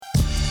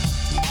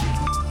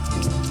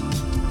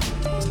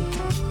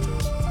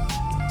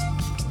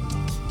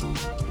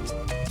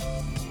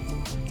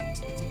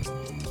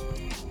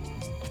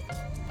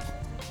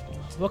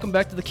Welcome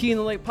back to the Key in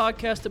the Lake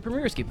podcast, the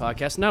premier whiskey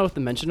podcast, now with the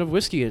mention of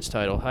whiskey in its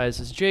title. Hi,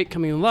 this is Jake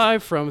coming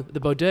live from the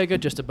bodega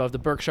just above the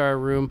Berkshire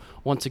Room,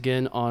 once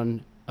again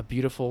on a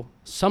beautiful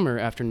summer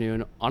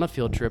afternoon on a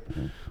field trip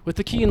with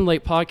the Key in the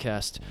Lake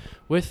podcast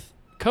with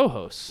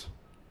co-hosts.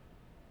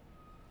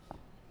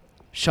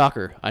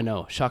 Shocker, I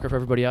know. Shocker for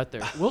everybody out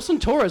there. Wilson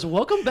Torres,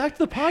 welcome back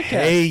to the podcast.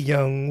 Hey,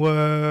 young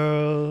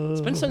world.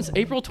 It's been since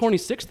April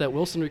 26th that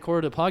Wilson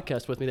recorded a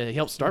podcast with me that he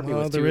helped start me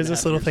with. There is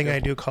this little thing I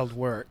do called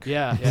work.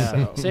 Yeah.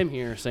 So. Same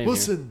here.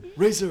 Wilson,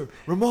 Razor,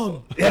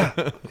 Ramon.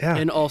 Yeah.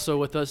 And also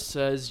with us,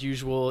 as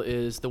usual,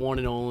 is the one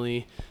and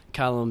only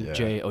Callum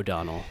J.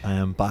 O'Donnell. I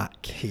am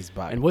back. He's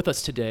back. And with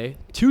us today,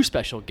 two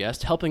special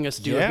guests helping us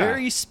do a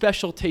very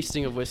special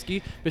tasting of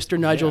whiskey. Mr.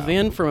 Nigel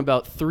Van from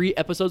about 3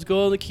 episodes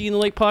ago on the Key in the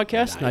Lake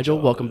podcast. Nigel,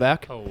 welcome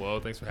back. Hello,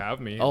 thanks for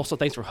having me. Also,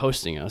 thanks for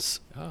hosting us.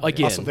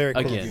 Again. Also very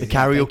cool. Again. The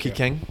karaoke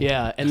king.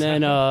 Yeah, and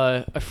then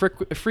a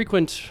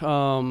frequent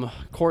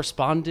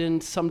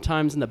correspondent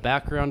sometimes in the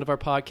background of our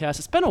podcast.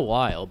 It's been a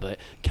while, but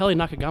Kelly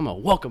Nakagama,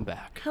 welcome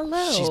back.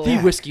 Hello. She's the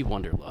whiskey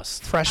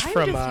wanderlust. Fresh I'm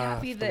from just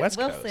happy the that West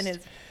Wilson Coast. is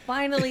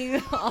finally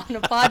on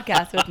a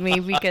podcast with me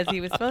because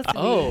he was supposed to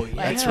be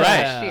that's last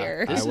right.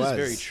 year. This is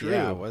very true.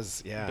 Yeah, I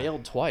was. Yeah.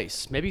 Bailed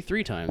twice, maybe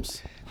 3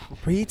 times.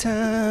 3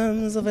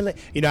 times of a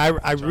You know,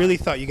 I really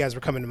thought you guys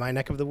were coming to my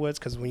neck of the woods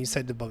because when you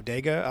said the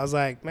bodega, I was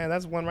like, man,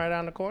 that's one right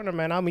down the corner,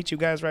 man. I'll meet you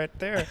guys right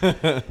there.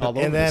 All over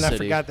And then the I city.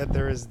 forgot that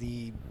there is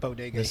the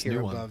bodega This here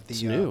new one. above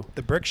It's new.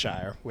 the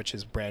Berkshire, which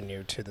is brand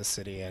new to the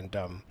city, and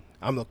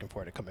I'm looking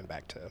forward to coming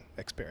back to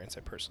experience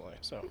it personally.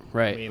 So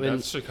Right. I mean, And-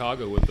 that's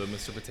Chicago with the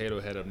Mr. Potato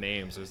Head of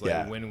names. There's like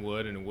Yeah.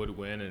 Winwood and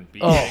Woodwin and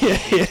Beach. Oh,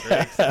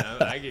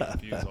 I get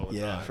confused all the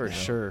time. for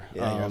sure.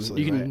 Yeah, you're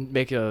absolutely you can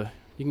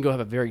you can go have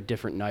a very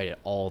different night at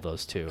all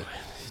those two,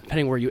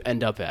 depending where you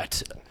end up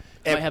at.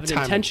 You might have an Time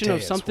of intention day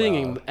of as something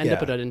well. and end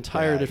up at an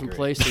entire Yeah, I different agree.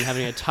 place and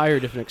having an entire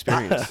different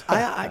experience. I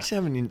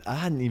actually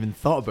hadn't even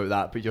thought about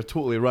that, but you're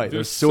totally right.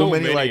 There's so so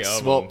many many like of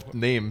swapped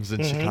them. names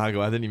in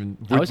Chicago. I didn't even.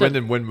 I was Woodwind at-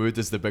 and Winwood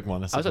is the big one,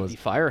 I I was at suppose. the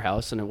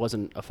Firehouse, and it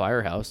wasn't a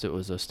firehouse; it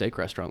was a steak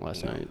restaurant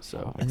last night.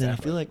 So And then I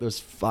feel like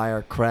there's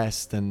Fire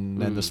Crest and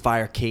then there's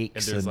Fire And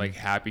Cakes. there's like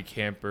Happy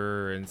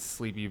Camper and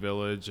Sleepy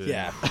Village and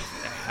Yeah.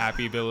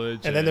 Happy Village.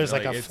 and then there's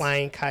like a it's-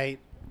 flying kite,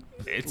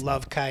 It's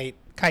love kite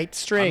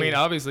string. I mean,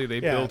 obviously they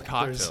Yeah, build there's-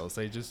 cocktails.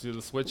 They just do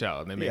the switch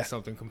out and they make Yeah.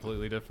 something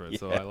completely different.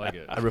 So I like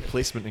it. a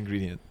replacement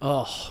ingredient.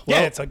 well,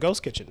 it's a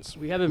ghost kitchens.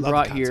 we haven't Love the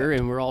brought here, concept.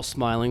 and we're all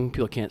smiling.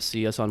 People can't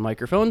see us on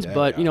microphones, Yeah,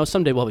 but yeah.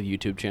 someday we'll have a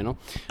YouTube channel.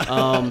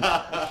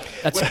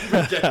 That's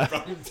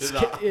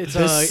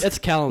it's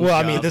Callum's Well,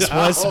 I job. mean, this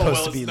was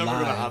supposed to be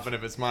live. happen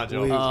if it's my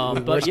job. We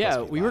But were yeah, supposed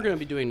to be we were live. going to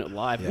be doing it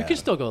live. We Yeah. could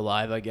still go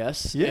live, I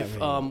guess. Yeah. If,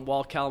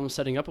 while Callum's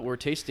setting up what we're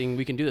tasting,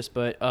 we can do this.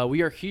 But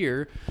we are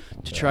here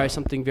to try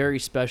something very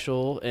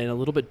special and a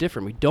little bit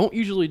different. We don't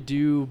usually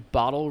do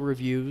bottle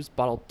reviews,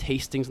 bottle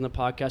tastings in the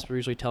podcast. We're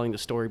usually telling the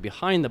story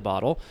behind the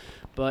bottle.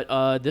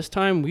 But this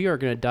time we are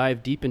going to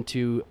dive deep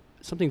into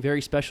something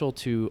very special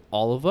to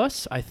all of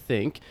us, I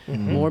think.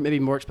 Maybe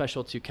more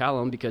special to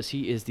Callum because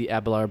he is the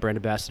Abelauer brand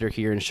ambassador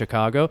here in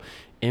Chicago.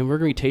 And we're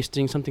going to be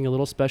tasting something a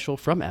little special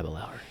from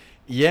Abelauer.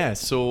 Yeah,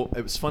 so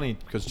it was funny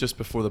because just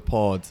before the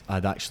pod,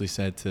 I'd actually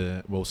said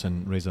to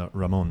Wilson, Razor,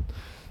 Ramon,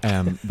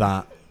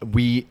 that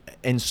we,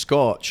 in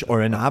Scotch,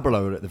 or in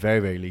Aberlour at the very,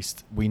 very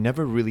least, we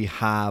never really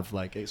have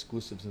like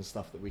exclusives and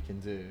stuff that we can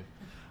do.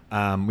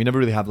 We never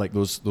really have like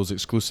those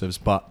exclusives,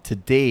 but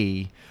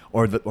today,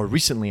 or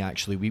recently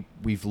actually,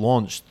 we've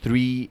launched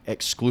 3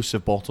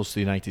 exclusive bottles to the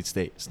United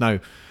States. Now,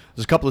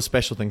 there's a couple of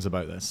special things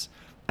about this.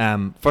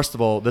 First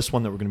of all, this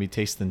one that we're going to be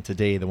tasting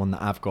today, the one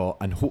that I've got,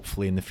 and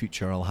hopefully in the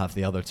future I'll have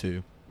the other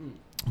 2.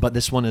 But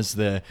this one is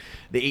the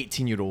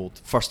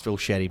 18-year-old first fill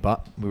sherry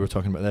butt. We were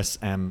talking about this.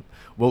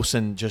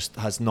 Wilson just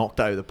has knocked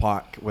it out of the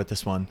park with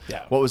this one.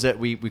 Yeah. What was it?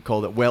 We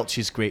called it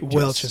Welch's Grape Juice.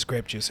 Welch's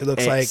grape juice. It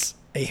looks like It's-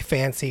 a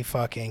fancy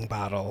fucking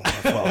bottle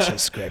of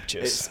Welch's grape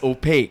juice. It's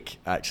opaque,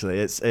 actually.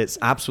 It's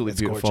absolutely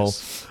It's beautiful.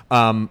 gorgeous.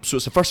 So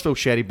it's a first fill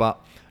sherry butt.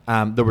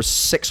 There were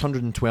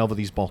 612 of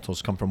these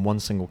bottles come from one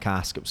single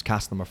cask. It was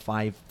cask number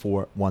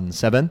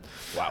 5417.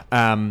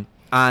 Wow.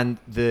 And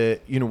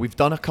we've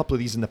done a couple of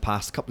these in the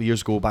past. A couple of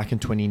years ago, back in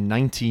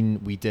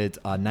 2019, we did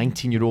a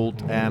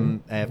 19-year-old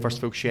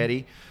first fill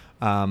sherry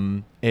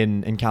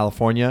in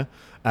California,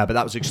 but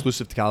that was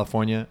exclusive to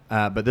California.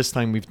 But this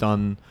time we've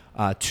done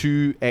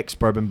 2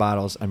 ex-bourbon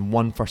barrels and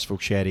 1 first fill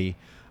sherry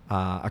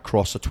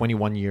across a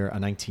 21-year, a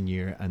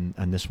 19-year,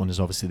 and this one is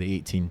obviously the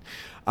 18.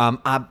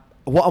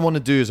 What I want to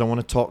do is I want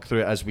to talk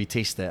through it as we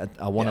taste it.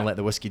 I want to let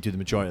the whiskey do the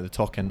majority of the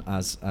talking,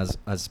 as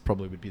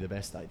probably would be the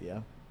best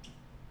idea.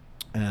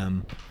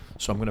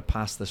 So I'm going to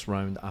pass this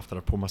round after I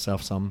pour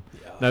myself some.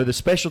 Yeah. Now, the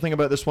special thing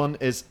about this one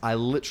is I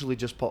literally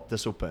just popped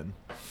this open.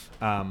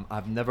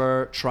 I've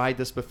never tried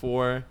this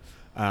before.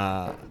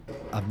 I've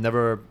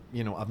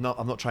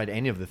not tried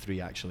any of the 3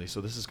 actually.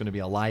 So this is going to be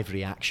a live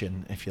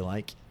reaction, if you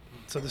like.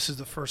 So this is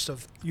the first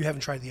of. You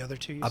haven't tried the other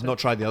 2. I've not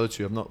tried the other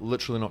 2. I've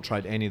literally not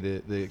tried any of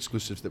the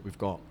exclusives that we've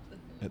got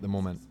at the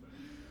moment.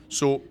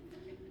 So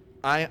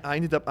I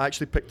ended up, I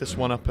actually picked this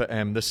one up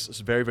at this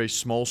very, very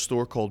small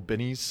store called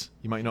Binny's.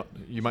 You might.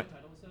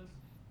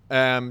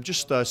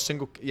 Just a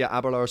single,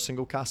 Aberlour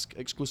single cask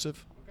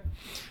exclusive.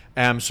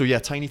 So yeah,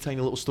 tiny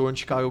little store in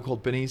Chicago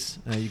called Binny's.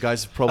 You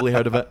guys have probably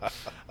heard of it.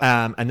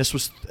 And this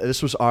was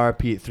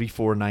RRP at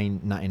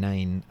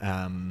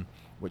 $349.99,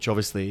 which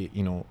obviously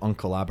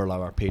Uncle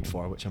Aberlour paid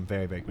for, which I'm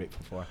very, very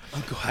grateful for.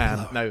 Uncle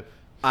Aberlour. Now,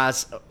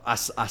 as I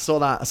saw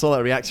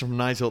that reaction from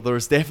Nigel, there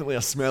was definitely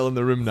a smell in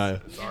the room now.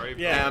 Sorry.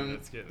 Yeah.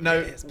 Now,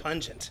 It's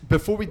pungent.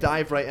 before we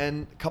dive right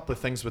in, a couple of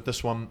things with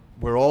this one.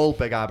 We're all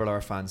big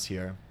Aberlour fans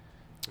here.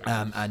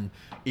 And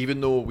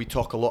even though we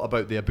talk a lot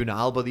about the Abuna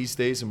Alba these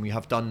days, and we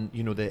have done,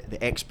 the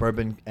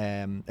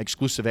ex-bourbon,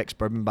 exclusive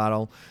ex-bourbon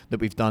barrel that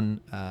we've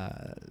done,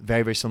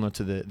 very, very similar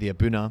to the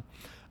Abuna,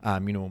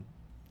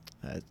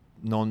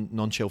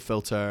 non-chill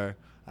filter,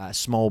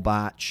 small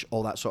batch,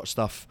 all that sort of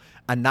stuff.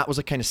 And that was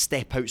a kind of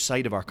step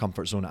outside of our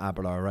comfort zone at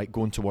Aberlour, right,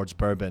 going towards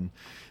bourbon.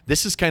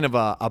 This is kind of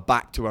a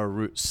back to our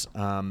roots.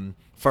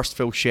 First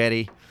fill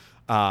sherry,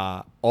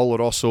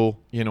 Oloroso,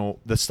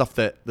 the stuff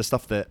that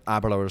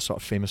Aberlour is sort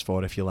of famous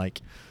for, if you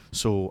like.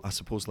 So I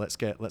suppose let's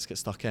get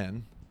stuck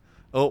in.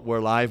 Oh, we're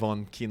live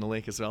on Key in the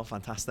Lake as well.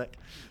 Fantastic.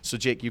 So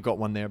Jake, you've got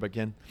one there,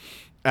 begin.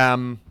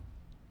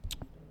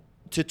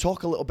 To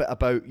talk a little bit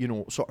about,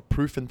 sort of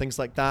proof and things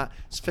like that,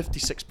 it's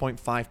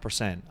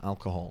 56.5%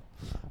 alcohol.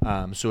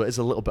 So it is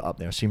a little bit up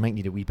there. So you might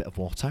need a wee bit of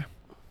water.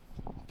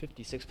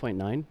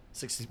 56.9.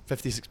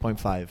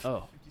 56.5.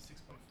 Oh,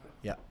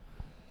 Yeah.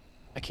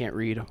 I can't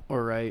read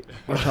or write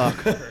or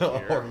talk.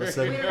 Or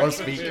listen or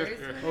speak.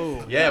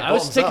 Oh, Yeah, I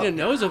was bottoms taking up. a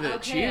nose of it.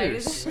 Okay, I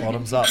Cheers.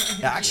 Bottoms up.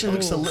 It actually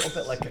looks a little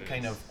bit like a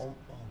kind of. Oh my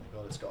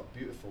god, it's got a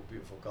beautiful,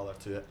 beautiful colour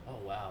to it. Oh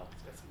wow.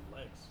 It's got some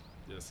legs.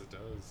 Yes, it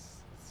does.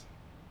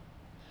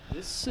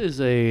 This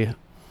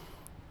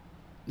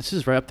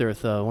is right up there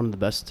with one of the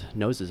best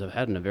noses I've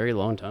had in a very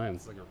long time.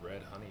 It's like a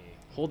red honey.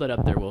 Hold that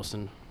up there,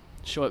 Wilson.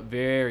 Show it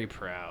very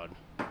proud.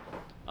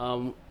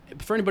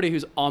 For anybody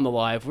who's on the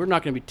live, we're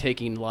not going to be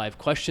taking live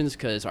questions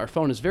because our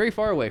phone is very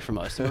far away from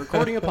us. We're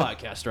recording a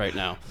podcast right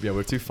now. Yeah,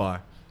 we're too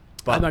far.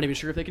 I'm not even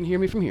sure if they can hear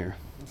me from here.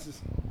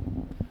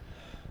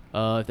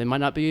 They might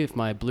not be if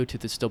my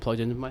Bluetooth is still plugged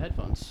into my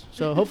headphones.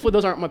 So hopefully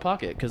those aren't in my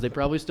pocket because they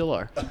probably still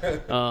are.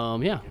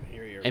 Yeah.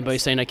 Anybody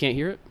saying I can't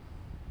hear it?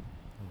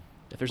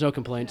 If there's no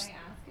complaints, Can I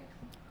ask it?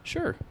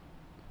 sure.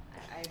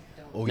 I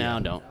don't. Oh, No, yeah.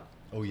 don't.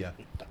 Oh yeah.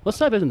 Let's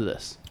dive into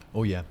this.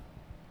 Oh yeah.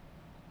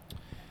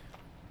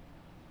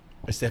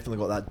 It's definitely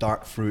got that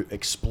dark fruit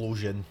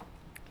explosion.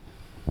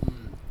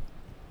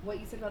 What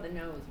you said about the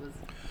nose was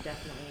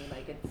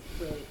definitely it's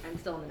really. I'm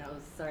still on the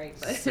nose. Sorry,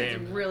 but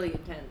Same. it's really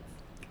intense.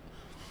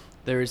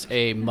 There's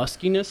a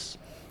muskiness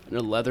and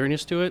a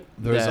leatheriness to it.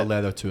 There's a that-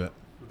 leather to it.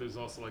 But there's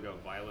also like a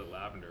violet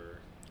lavender.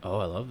 Oh,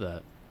 I love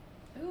that.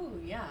 Ooh,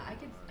 yeah, I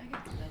could see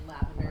the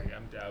lavender. Like,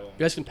 I'm dabbling. You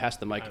guys can pass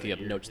the mic if you have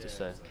notes to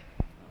say.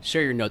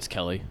 Share your notes,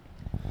 Kelly.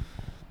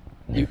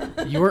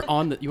 You were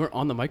on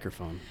the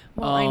microphone.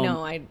 Well, I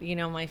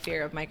know. My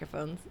fear of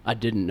microphones. I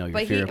didn't know your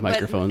But fear of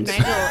microphones.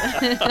 Nigel,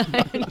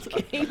 I'm just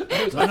kidding.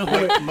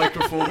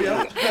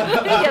 Microphobia.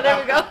 Yeah,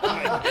 there we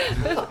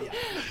go.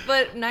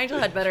 But Nigel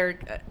had better.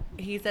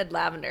 He said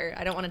lavender.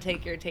 I don't want to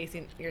take your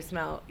tasting, your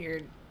smell,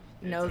 your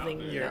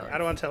nosing. Yeah, I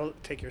don't want to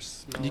take your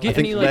smell. You I get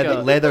think any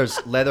like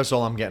leather's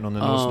all I'm getting on the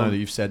nose now Um, that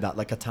you've said that,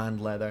 like a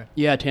tanned leather.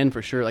 yeah, tan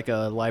for sure, like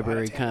a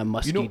library kind of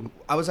musky.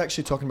 I was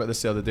actually talking about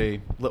this the other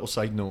day. Little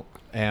side note.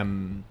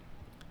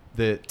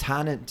 The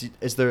tannin.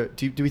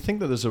 Do we think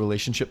that there's a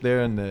relationship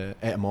there in the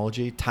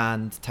etymology?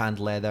 Tanned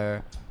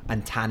leather,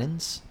 and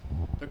tannins.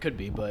 There could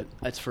be, but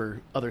that's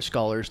for other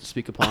scholars to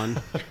speak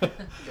upon. It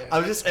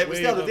was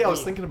the other day I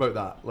was thinking about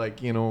that. Like,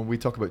 we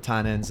talk about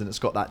tannins and it's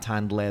got that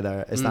tanned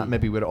leather. Is that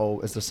maybe where it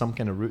all? Is there some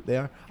kind of root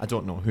there? I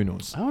don't know. Who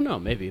knows? I don't know,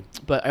 maybe.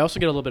 But I also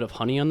get a little bit of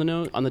honey on the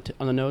nose, on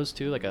the nose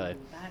too, like a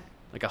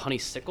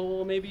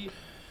honeysuckle maybe.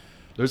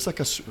 There is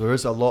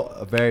a lot,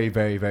 a very,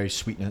 very, very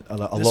sweetness, a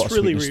lot of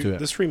sweetness to it.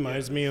 This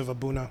reminds me of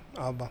Abuna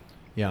Alba.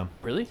 Yeah,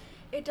 Really?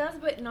 It does,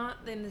 but not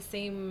in the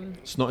same.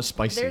 it's not as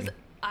spicy.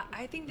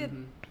 I think that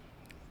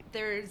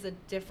there's a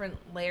different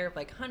layer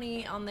of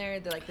honey on there.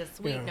 The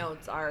sweet Yeah.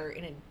 notes are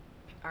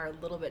a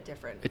little bit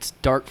different. It's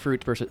dark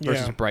fruit versus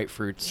Yeah. bright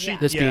fruits. Yeah.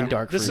 This being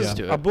dark This fruits is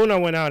to it. Abuna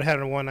went out and had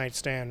a one-night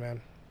stand,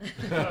 man.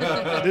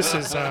 This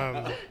is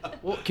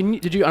Well, I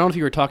don't know if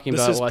you were talking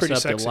This about is while I pretty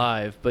set up the sexy.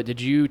 live, but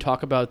did you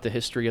talk about the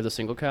history of the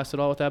single cast at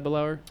all with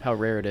Aberlour? How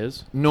rare it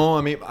is? No,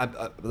 I mean,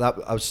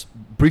 I was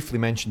briefly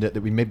mentioned it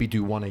that we maybe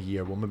do one a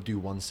year. We'll maybe do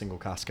one single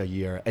cask a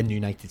year in the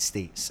United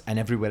States, and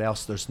everywhere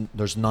else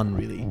there's none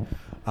really.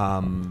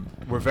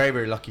 We're very,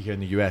 very lucky here in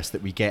the US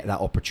that we get that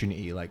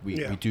opportunity. Like we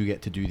do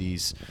get to do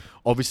these.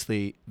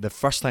 Obviously, the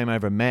first time I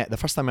was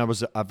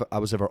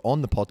ever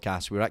on the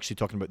podcast, we were actually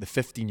talking about the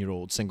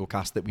 15-year-old single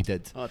cast that we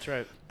did. Oh, that's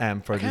right. For I a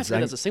kind of see it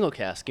design. as a single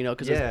cask,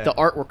 because Yeah. the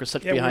artwork was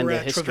such Yeah, we behind were the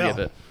at history of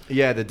Travell. it.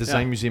 Yeah, the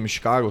Design Yeah. Museum of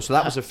Chicago. So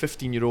that was a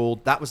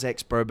 15-year-old. That was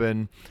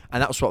ex-bourbon.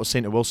 And that was what I was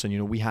saying to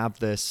Wilson. We have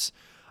this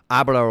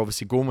Aberlour,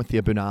 obviously going with the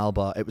Abuna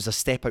Alba, it was a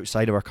step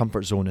outside of our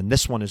comfort zone, and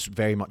this one is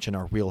very much in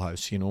our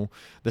wheelhouse. You know,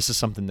 this is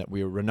something that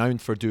we're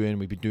renowned for doing.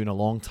 We've been doing a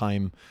long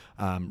time,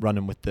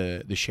 running with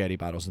the sherry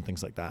barrels and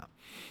things like that.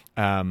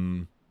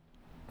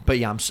 But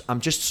yeah,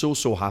 I'm just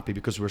so happy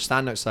because we're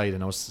standing outside,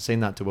 and I was saying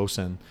that to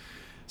Wilson.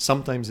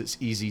 Sometimes it's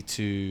easy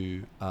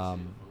to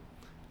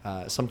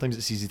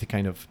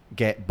kind of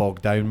get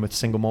bogged down with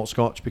single malt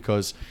Scotch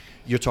because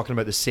you're talking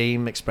about the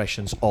same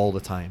expressions all the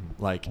time.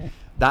 Like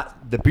that,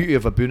 the beauty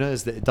of Abuna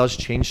is that it does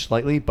change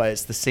slightly, but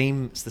it's the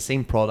same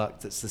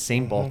product, it's the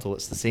same bottle,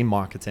 it's the same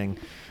marketing.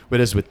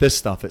 Whereas with this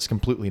stuff, it's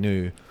completely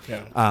new.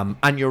 Yeah.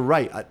 And you're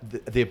right.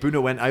 The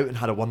Abuna went out and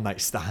had a one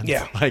night stand.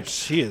 Yeah, like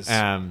she is.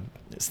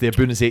 It's the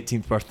Abuna's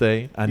 18th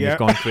birthday, and they've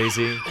gone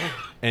crazy.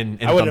 In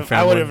I would have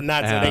Dunfermline.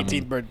 not said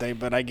 18th birthday,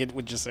 but I get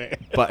what you're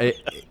saying. But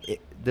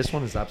this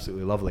one is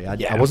absolutely lovely. I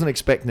Yeah. wasn't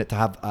expecting it to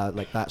have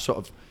like that sort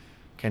of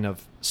kind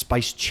of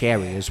spiced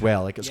cherry as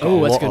well. Like it's got Oh,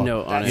 a that's a lot good of,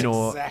 note on That's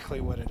it.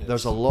 exactly what it is.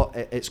 there's a lot.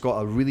 It's got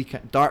a really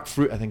dark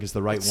fruit. I think is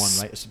the right It's one.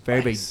 Right, it's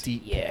very spice.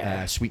 deep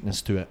Yeah.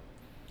 sweetness to it.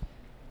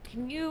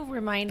 Can you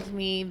remind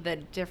me the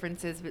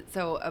differences?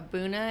 So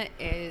Abuna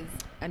is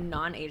a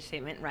non-age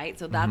statement, right?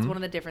 So that's one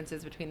of the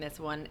differences between this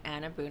one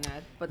and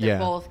Abuna. But they're Yeah.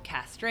 both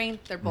cask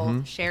strength. They're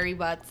both sherry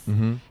butts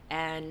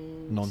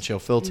and Non-chill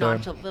filter.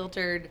 Non-chill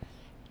filtered,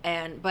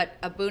 but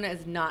Abuna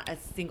is not a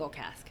single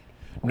cask.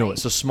 No, right?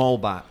 it's a small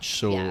batch,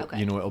 so Yeah, okay.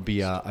 you know it'll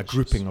be a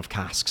grouping of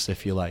casks,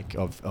 if you like,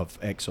 of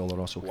ex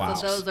Oloroso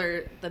casks. So those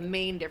are the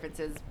main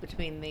differences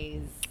between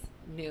these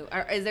new.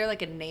 Is there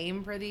like a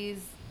name for these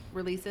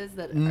releases?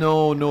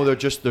 No, they're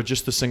just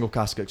the single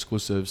cask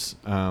exclusives.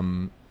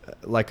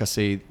 Like I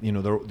say, you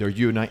know, they're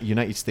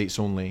United States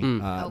only.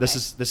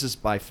 This is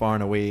by far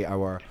and away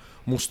our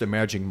most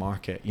emerging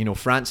market. You know,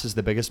 France is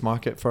the biggest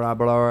market for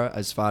Aberlour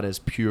as far as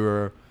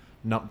pure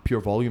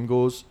volume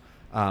goes.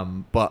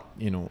 But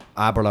you know,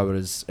 Aberlour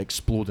is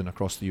exploding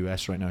across the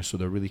US right now, so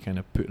they're really kind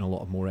of putting a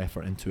lot more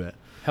effort into it.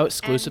 How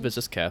exclusive is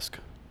this cask?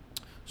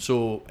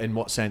 So, in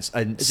what sense?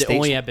 In Is it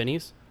only at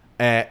Benny's?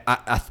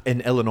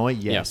 in Illinois,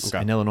 yes. Yeah,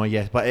 okay. In Illinois,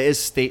 yes. But it is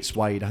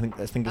stateswide. I think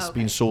it's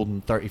been Okay. sold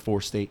in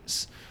 34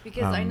 states.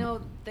 Because I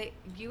know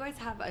you guys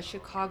have a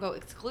Chicago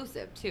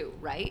exclusive too,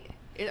 right?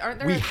 Aren't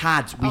there? We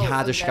had Oh,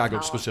 a that's Chicago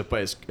not- exclusive,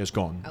 but it's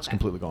gone. It's Okay.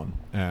 completely gone.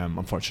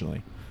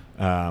 Unfortunately.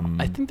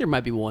 I think there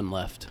might be one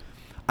left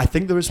I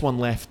think there is one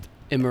left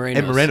in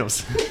Moreno's. in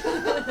Moreno's.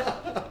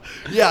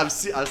 Yeah, I've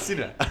seen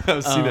it.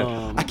 I've seen it.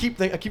 I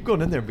keep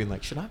going in there and being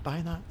like, should I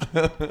buy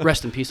that?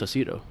 Rest in peace,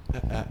 Osito.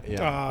 Oh,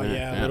 yeah.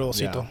 yeah, little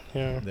Osito.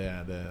 Yeah.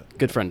 The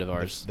Good friend of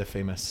ours. the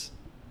famous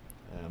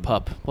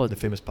Pup. Well, the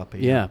famous puppy.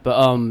 yeah, but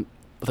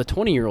with a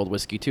 20-year-old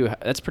whiskey too,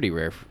 that's pretty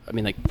rare. I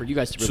mean, like for you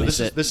guys to So release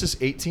this it. is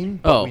 18.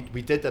 But Oh.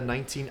 we did the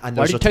 19, and Why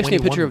there's did you a text me a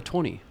 21. picture of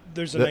 20?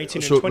 There's a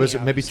 19 So and 20. was it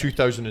maybe obviously.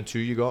 2002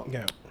 you got?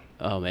 Yeah.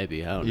 Oh,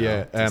 maybe. I don't know.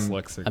 Yeah.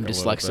 Dyslexic. I'm a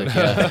little dyslexic. bit.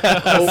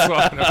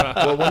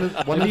 Yeah. Well, one of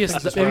the maybe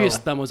things as maybe well- his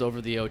thumb was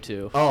over the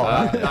O2.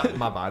 Oh,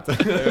 my bad.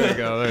 There you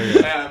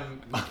go.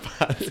 My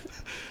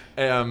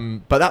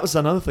bad. But that was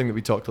another thing that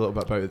we talked a little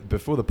bit about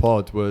before the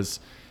pod was,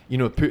 you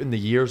know, putting the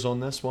years on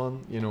this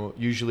one. You know,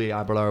 usually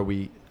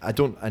Aberlour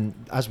and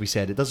as we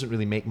said, it doesn't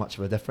really make much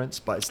of a difference,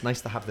 but it's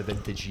nice to have the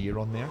vintage year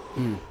on there,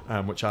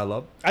 which I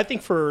love. I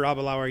think for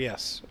Aberlour,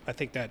 yes. I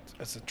think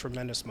that's a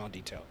tremendous small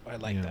detail. I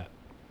like Yeah. that.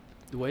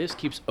 The way this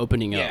keeps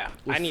opening Yeah, up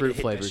I with need fruit to hit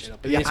that flavors. shit up.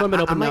 I mean, it's only been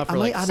open now for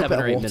like add 7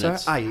 or 8 water.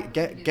 minutes. Aye,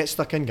 get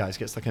stuck in, guys.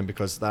 Get stuck in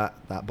because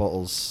that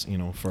bottle's, you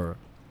know, for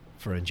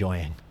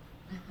enjoying.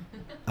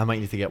 I might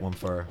need to get one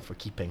for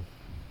keeping.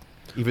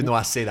 Even though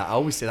I say that, I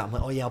always say that. I'm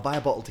like, oh yeah, I'll buy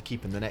a bottle to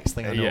keep, and the next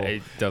thing I know, Yeah,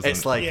 it doesn't-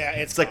 it's like Yeah,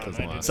 it's it's like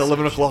gone, man. it's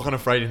 11 o'clock on a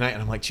Friday night,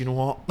 and I'm like, do you know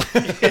what?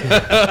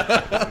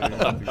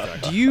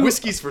 Do you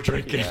Whiskey's for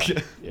drinking.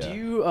 do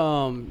you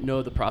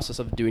know the process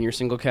of doing your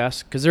single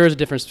cask? Because there is a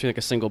difference between like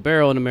a single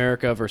barrel in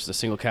America versus a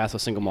single cask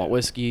with single malt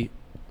whiskey.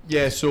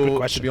 Yeah, Good so to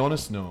question. be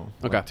honest, no.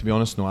 Okay. To be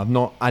honest, no. I've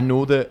not. I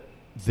know that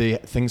the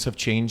things have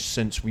changed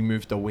since we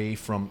moved away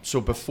from. So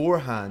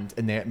beforehand,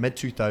 in the mid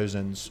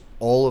 2000s,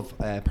 all of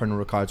Pernod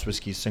Ricard's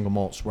whiskies, single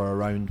malts, were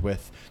around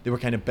with. They were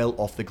kind of built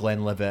off the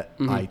Glenlivet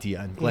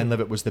idea, and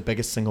Glenlivet was the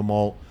biggest single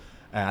malt.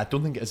 I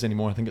don't think it is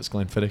anymore. I think it's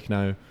Glenfiddich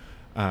now,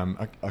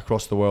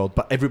 across the world.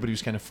 But everybody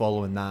was kind of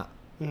following that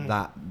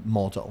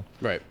model.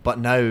 Right. But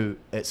now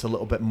it's a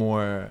little bit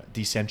more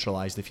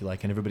decentralized, if you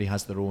like, and everybody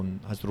has their own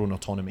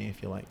autonomy,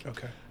 if you like.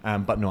 Okay.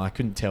 But no, I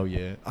couldn't tell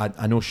you.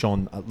 I know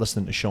Sean.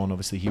 Listening to Sean,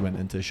 obviously he went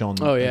into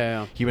Oh,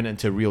 yeah. He went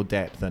into real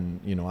depth, and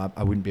you know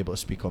I wouldn't be able to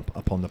speak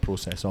upon the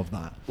process of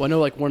that. Well, I know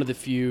like one of the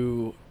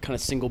few kind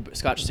of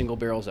Scotch single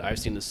barrels that I've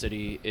seen in the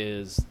city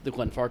is the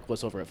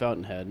Glenfarclas over at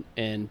Fountainhead,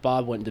 and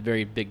Bob went into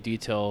very big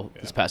detail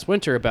this past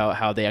winter about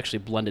how they actually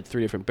blended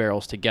 3 different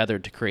barrels together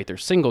to create their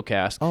single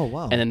cask. Oh,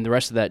 wow. And then the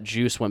rest of that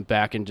juice went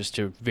back in just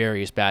to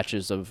various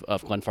batches of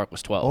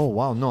Glenfarclas 12. Oh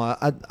wow, no,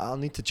 I'll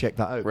need to check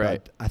that out.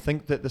 Right. But I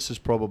think that this is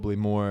probably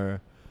more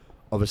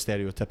of a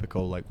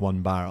stereotypical like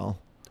one barrel.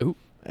 Ooh.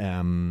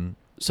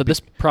 So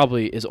this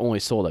probably is only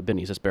sold at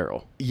Binny's, this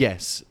barrel.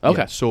 Yes.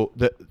 Okay. Yeah.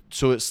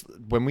 So it's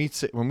when we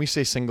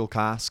say single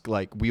cask,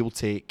 like we will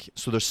take.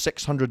 So there's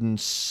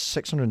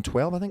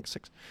 612, I think.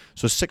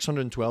 So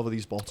 612 of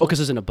these bottles. Oh, because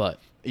it's in a butt.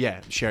 Yeah,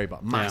 sherry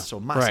butt.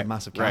 Massive, Right.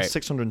 massive cask. Right.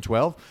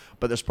 612.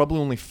 But there's probably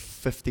only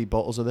 50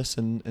 bottles of this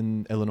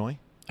in Illinois.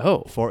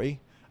 Oh. 40.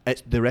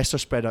 The rest are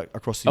spread out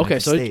across the Okay,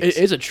 United so States.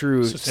 it is a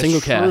true So it's a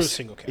single true cast.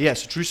 single cask. Yeah,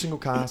 it's a true single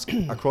cask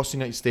across the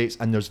United States,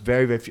 and there's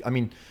very, very few. I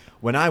mean,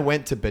 when I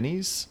went to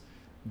Binny's,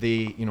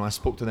 I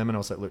spoke to them and I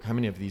was like, look, how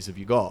many of these have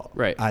you got?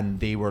 Right. And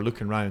they were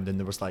looking around, and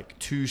there was like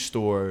 2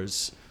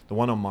 stores, the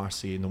one on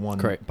Marcy and the one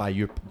Correct. by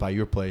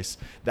your place,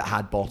 that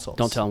had bottles.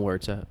 Don't tell them where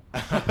it's at.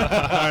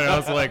 I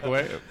was like,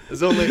 wait.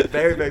 There's only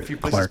very, very few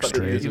places. Clark but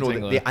Street.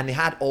 they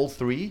had all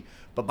 3,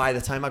 but by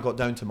the time I got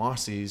down to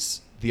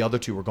Marcy's, the other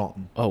 2 were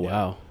gone. Oh,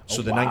 wow.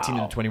 So the 19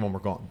 and the 21 were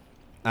gone.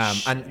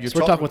 And you're So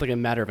we're talking with like a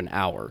matter of an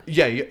hour.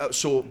 Yeah,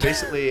 so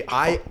basically,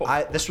 I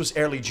this was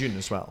early June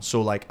as well.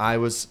 So like I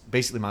was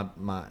basically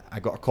I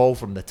got a call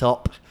from the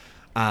top,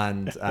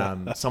 and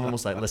someone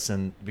was like,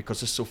 "Listen, because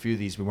there's so few of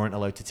these, we weren't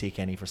allowed to take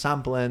any for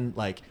sampling.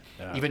 Like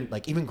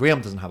even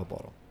Graham doesn't have a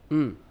bottle,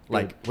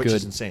 which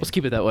is insane. Let's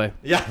keep it that way.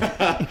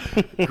 Yeah,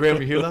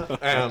 Graham, you hear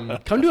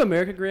that? Come to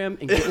America, Graham,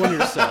 and get one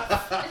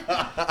yourself.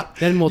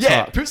 Then we'll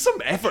Yeah, talk. put some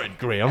effort in,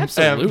 Graham.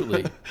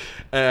 Absolutely.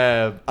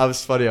 I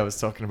was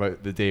talking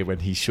about the day when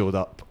he showed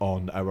up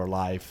on our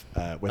live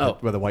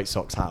with a White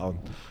Sox hat on.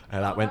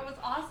 That was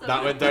awesome.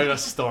 That went down a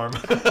storm.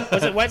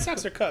 Was it White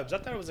Sox or Cubs? I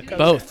thought it was a Cubs.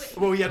 Both.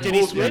 Well, yeah, Did he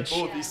both, yeah, switch?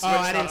 both. He Oh, switched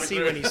I didn't halfway see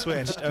through. when he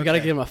switched. We got to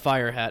give him a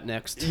fire hat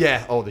next.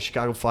 Yeah. Oh, the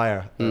Chicago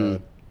Fire.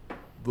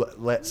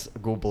 Let's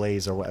go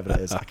Blaze or whatever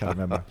it is. I can't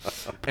remember.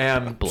 So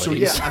Blaze.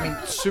 yeah, I mean,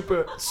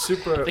 super.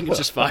 I think it's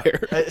just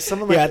fire.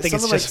 Something Yeah, like, I think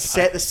it's something like just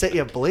set the city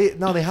ablaze.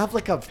 No, they have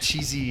like a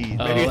cheesy. Maybe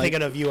you're like,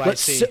 thinking of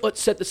UIC. Let's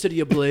set the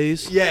city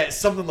ablaze. Yeah,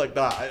 something like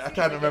that. I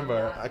can't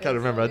remember.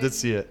 I did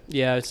see it.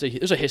 Yeah,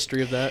 there's a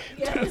history of that.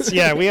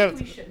 Yeah, we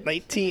have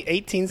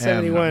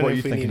 1871. What are you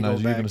if we thinking need now? to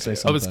go You're back. gonna say I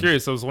something. was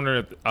curious. I was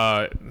wondering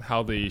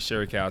how the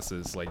sherry cask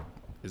is like.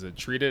 Is it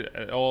treated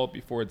at all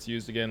before it's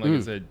used again? Like,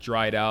 is it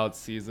dried out,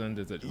 seasoned?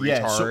 Is it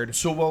Yeah. retard?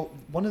 So well,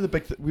 one of the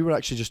big. We were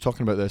actually just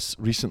talking about this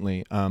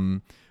recently.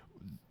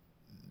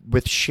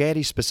 With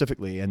sherry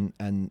specifically, and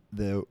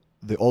the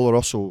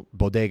Oloroso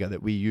bodega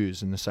that we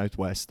use in the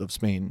southwest of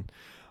Spain,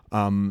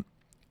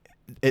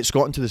 it's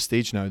gotten to the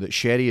stage now that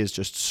sherry is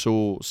just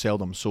so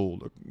seldom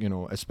sold,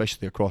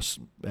 especially across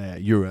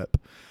Europe,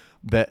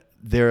 that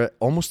they're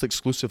almost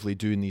exclusively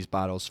doing these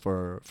barrels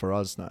for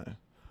us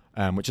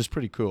now, which is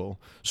pretty cool.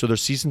 So they're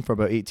seasoned for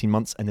about 18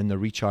 months, and then they're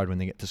recharred when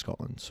they get to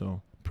Scotland.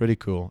 So pretty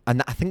cool.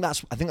 And I think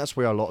that's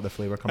where a lot of the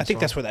flavor comes from. I think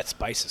that's where that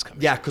spice is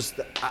coming. Yeah, because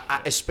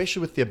especially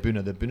with the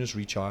Abuna's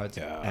recharred.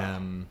 Yeah.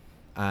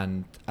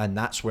 And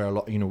that's where a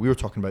lot, we were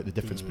talking about the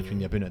difference between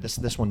the Abuna.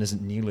 This one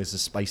isn't nearly as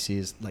spicy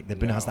as, like, the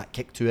Abuna has that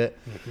kick to it.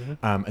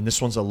 And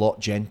this one's a lot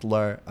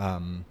gentler,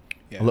 a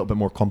little bit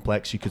more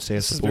complex, you could say,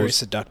 This I is suppose. very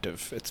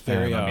seductive. It's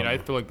very. I mean, I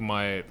feel like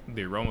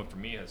the aroma for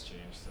me has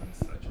changed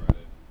since I tried it.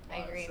 I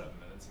agree. 7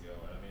 minutes ago.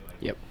 And I mean, like,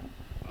 Yep.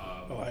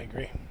 Oh, I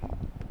agree.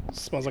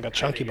 Smells like a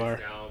chunky bar.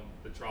 Now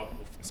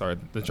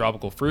the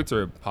tropical fruits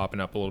are popping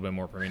up a little bit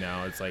more for me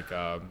now. It's like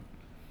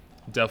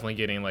definitely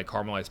getting like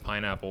caramelized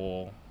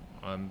pineapple,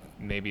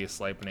 maybe a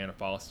slight banana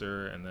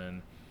Foster, and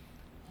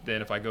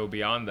then if I go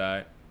beyond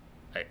that,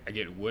 I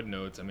get wood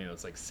notes. I mean,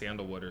 it's like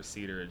sandalwood or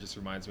cedar. It just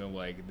reminds me of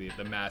like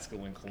the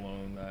masculine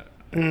cologne that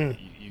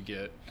you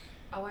get.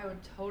 Oh, I would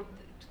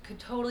could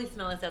totally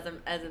smell this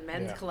as a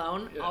men's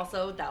cologne. Yeah.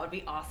 Also, that would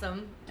be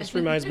awesome. This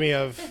reminds me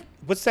of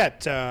what's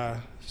that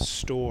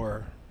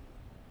store?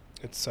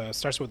 It's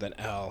starts with an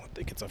L. I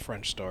think it's a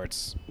French store.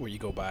 It's where you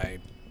go buy.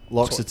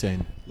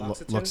 L'Occitane.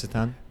 L'Occitane?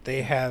 L'Occitane.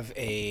 They have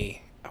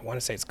I want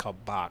to say it's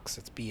called Box.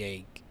 It's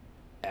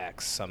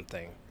BAX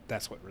something.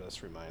 That's what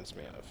this reminds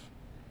me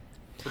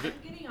of. I'm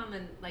getting on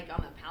the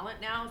palate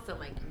now, so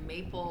like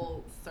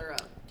maple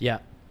syrup Yeah.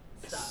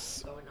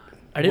 stuff going on.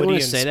 I didn't Woody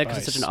want to and say that because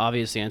it's such spice. an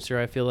obvious answer,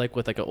 I feel like,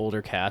 with like an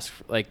older cask.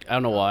 Like, I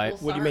don't know why.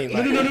 What do you mean?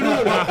 Sorry.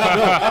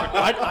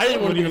 Like, I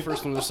didn't want to be the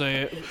first one to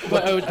say it,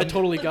 but I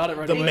totally got it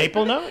right the away.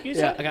 maple note? You Yeah,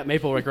 said? I got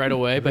maple right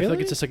away, but I feel like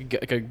Really? it's just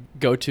like a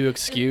go-to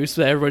excuse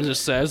that everyone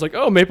just says, like,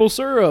 oh, maple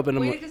syrup, and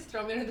I'm Way like, to just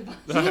throw me under the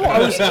bus. no,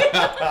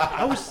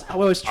 I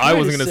was trying I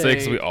wasn't to gonna say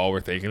because we all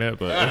were thinking it,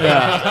 but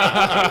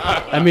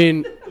Yeah. I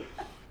mean,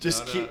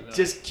 Just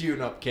queuing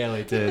up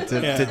Kelly to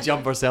Yeah.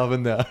 jump herself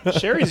in there.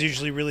 Sherry's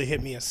usually really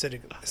hit me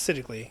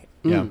acidically.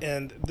 Yeah.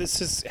 And this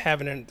is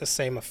having the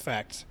same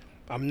effect.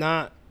 I'm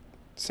not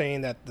saying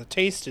that the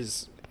taste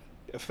is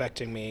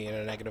affecting me in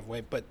a negative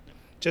way, but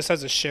just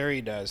as a sherry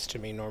does to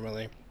me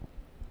normally,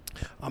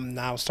 I'm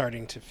now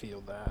starting to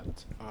feel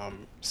that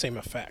same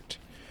effect,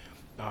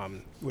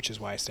 which is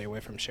why I stay away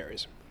from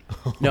sherries.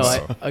 no,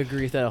 I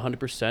agree with that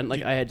 100%.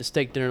 Like, I had the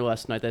steak dinner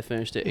last night that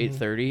finished at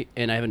 8:30,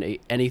 and I haven't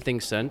ate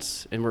anything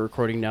since, and we're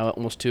recording now at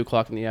almost 2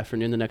 o'clock in the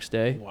afternoon the next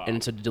day, Wow. and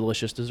it's a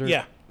delicious dessert.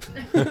 Yeah.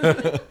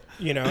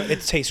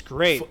 It tastes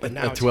great, but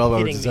now A it's 12-hour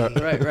hitting dessert.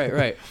 me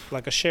Right.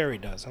 like a sherry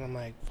does. And I'm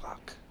like,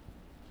 fuck.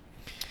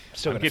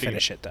 Still I'm gonna getting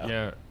finish it though.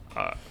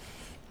 Yeah.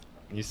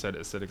 You said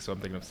acidic, so I'm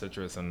thinking of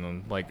citrus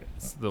and like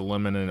the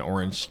lemon and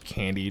orange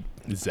candy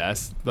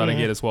zest that I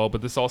get as well.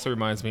 But this also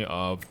reminds me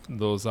of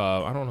those.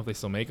 I don't know if they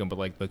still make them, but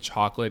like the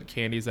chocolate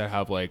candies that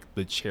have like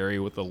the cherry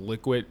with the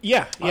liquid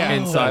Yeah.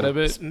 inside of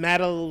it.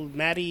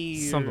 Maddie,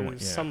 Something like-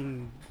 yeah.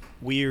 some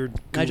weird.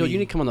 Nigel, you gooey-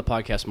 need to come on the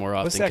podcast more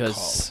What's often that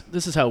because called?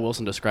 this is how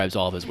Wilson describes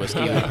all of his whiskey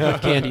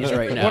candies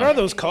right now. What are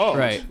those called?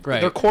 Right.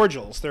 They're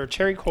cordials. They're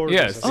cherry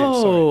cordials. Yes. That's it.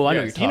 Oh, I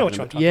know what Yes. you're talking You know what I'm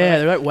about. talking Yeah, about.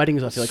 they're at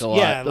weddings. I feel like a lot.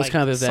 Yeah, Those like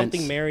kind of events.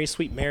 something Mary,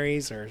 Sweet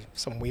Marys, or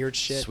some weird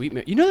shit. Sweet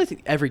Mary. You know that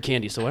every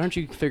candy. So why aren't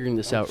you figuring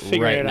this out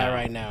Figuring right it now? out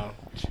right now.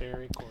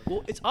 Cherry cordial.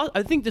 Well, it's.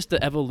 I think just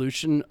the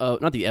evolution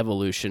of not the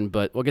evolution,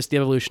 but well, I guess the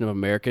evolution of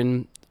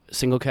American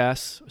single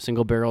casks,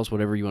 single barrels,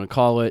 whatever you want to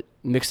call it,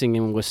 mixing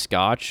in with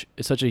Scotch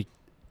is such a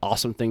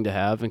awesome thing to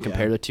have and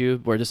compare the two.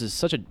 Where this is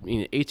such a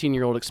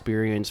 18-year-old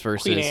experience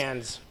versus. Queen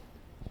Anne's.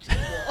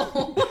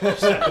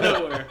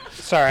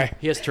 Sorry.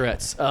 He has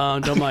Tourette's.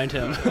 Don't mind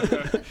him.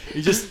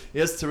 He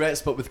has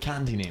Tourette's, but with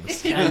candy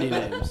names. Candy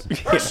names.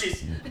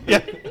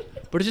 Yeah.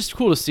 But it's just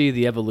cool to see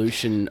the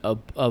evolution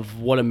of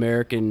what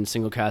American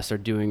single casts are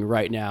doing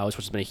right now, which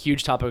has been a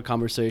huge topic of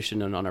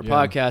conversation on our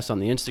podcast, on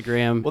the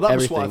Instagram. Well, that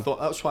was everything. what I thought.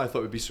 That's why I thought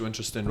it would be so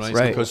interesting, right?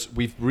 Right. Because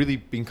we've really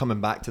been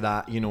coming back to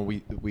that. You know,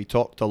 we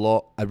talked a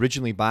lot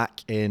originally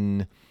back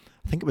in,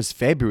 I think it was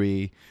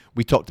February.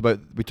 We talked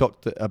about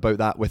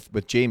that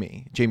with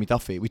Jamie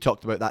Duffy. We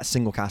talked about that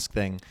single cask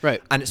thing,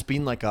 Right. And it's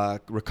been like a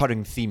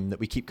recurring theme that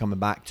we keep coming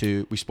back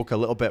to. We spoke a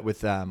little bit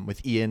with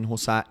Ian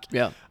Hosak,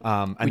 Yeah.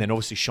 and then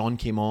obviously Sean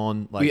came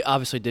on. Like, We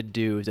obviously did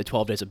do the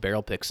 12 days of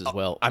barrel picks as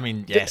well. I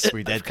mean, yes, we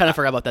I did. kind of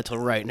forgot about that till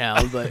right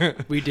now,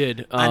 but we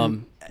did.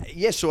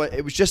 Yeah, so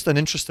it was just an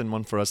interesting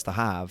one for us to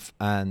have,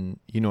 and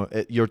you know,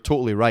 you're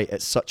totally right.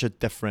 It's such a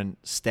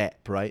different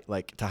step, right?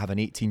 Like to have an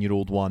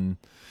 18-year-old one,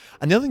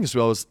 and the other thing as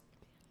well is,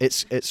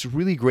 it's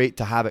really great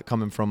to have it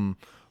coming from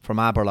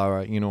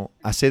Aberlour. You know,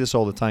 I say this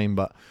all the time,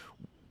 but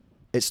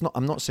it's not.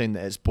 I'm not saying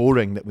that it's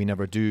boring that we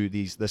never do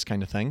this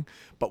kind of thing,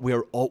 but we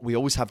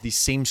always have these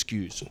same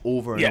SKUs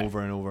over and Yeah. over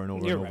and over and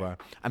over You're and over, right.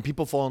 and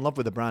people fall in love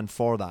with the brand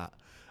for that.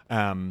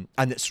 And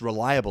it's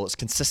reliable, it's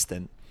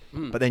consistent.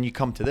 But then you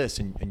come to this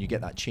and you get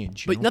that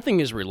change. You but know?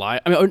 nothing is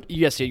reliable. I mean,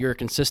 yes, you're a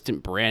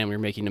consistent brand. We're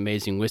making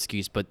amazing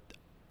whiskeys, but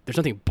there's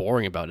nothing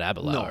boring about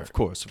Aberlour. No, of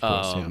course.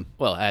 Yeah.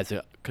 Well, as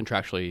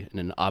contractually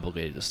and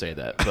obligated to say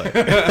that,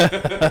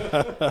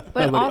 but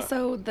But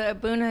also the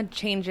Abuna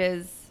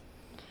changes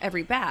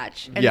every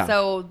batch, and Yeah.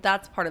 so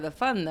that's part of the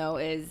fun, though.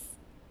 Is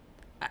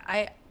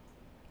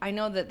I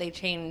know that they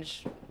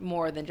change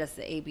more than just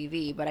the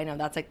ABV, but I know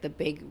that's like the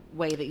big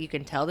way that you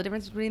can tell the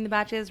difference between the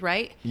batches,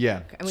 right?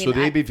 Yeah. I mean, So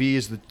the ABV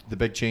is the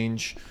big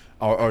change,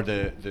 or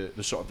the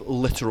sort of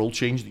literal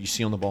change that you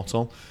see on the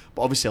bottle.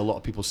 But obviously, a lot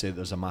of people say that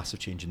there's a massive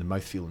change in the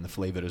mouthfeel and the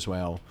flavour as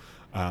well.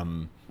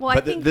 Well, but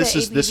I think this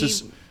the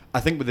is. ABV I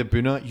think with the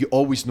Abuna, you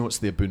always know it's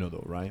the Abuna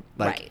though, right?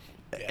 Like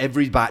Right.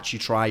 every batch you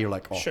try, you're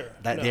like, oh, Sure.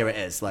 that No. there it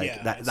is. Like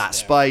Yeah, that it's that there.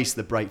 spice,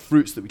 the bright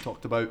fruits that we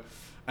talked about.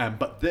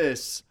 But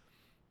this.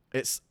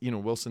 It's, you know,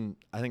 Wilson,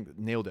 I think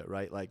nailed it,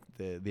 right? Like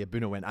the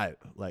Abuna went out,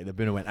 like the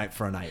Abuna went out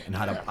for a night and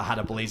had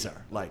a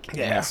blazer, like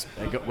Yeah.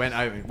 went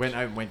out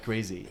and went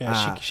crazy.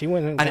 Yeah, she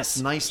went and and got it's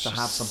nice to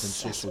have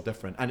something so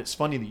different. And it's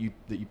funny that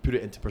you put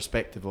it into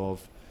perspective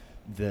of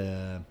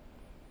the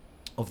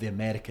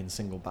American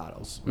single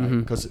barrels, right?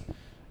 Because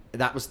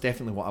that was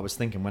definitely what I was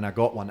thinking when I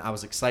got one. I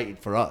was excited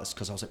for us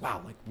because I was like,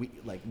 wow,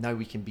 now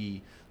we can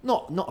be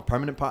not a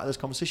permanent part of this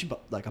conversation,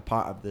 but like a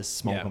part of this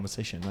small Yeah.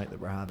 conversation, right, that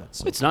we're having.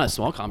 So it's not a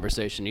small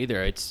conversation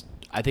either.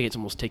 I think it's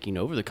almost taking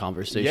over the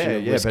conversation. Yeah,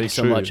 of yeah, whiskey very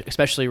so true. much,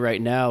 especially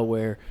right now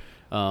where.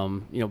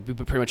 We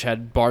pretty much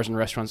had bars and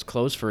restaurants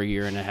closed for a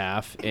year and a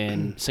half,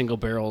 and single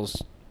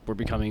barrels were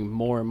becoming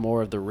more and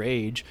more of the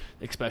rage,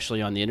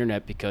 especially on the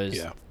internet, because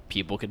Yeah.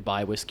 people could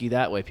buy whiskey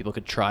that way. People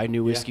could try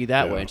new whiskey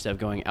that Yeah. way instead of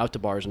going out to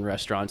bars and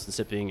restaurants and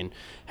sipping and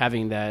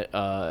having that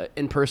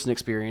in-person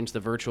experience. The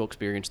virtual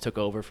experience took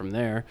over from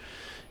there,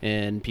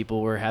 and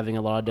people were having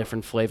a lot of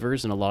different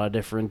flavors and a lot of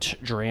different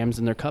drams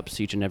in their cups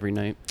each and every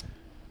night.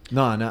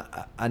 No,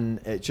 and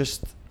it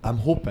just, I'm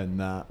hoping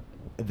that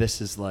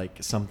this is like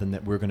something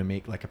that we're going to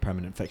make like a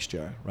permanent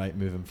fixture, right,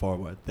 moving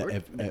forward.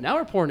 That Now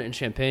we're pouring it in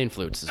champagne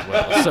flutes as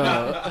well,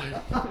 so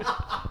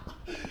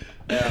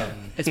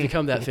it's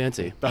become that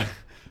fancy.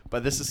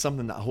 but this is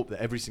something that I hope that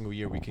every single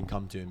year we can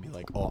come to and be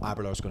like, oh,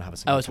 Aberlour's going to have a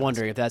single I was cask.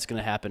 wondering if that's going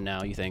to happen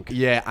now, you think?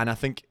 Yeah, and I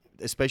think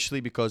especially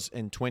because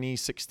in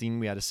 2016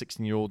 we had a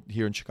 16-year-old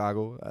here in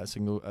Chicago, a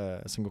single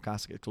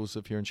cask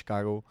exclusive here in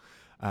Chicago.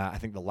 I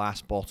think the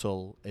last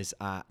bottle is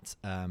at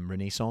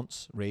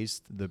Renaissance,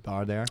 Raised, the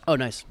bar there. Oh,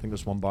 nice. I think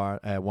there's one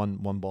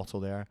bottle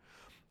there.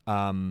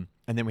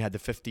 And then we had the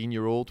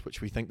 15-year-old,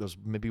 which we think there's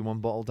maybe one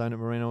bottle down at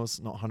Moreno's,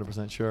 not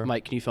 100% sure.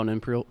 Mike, can you phone in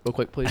real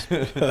quick, please?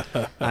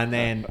 And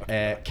then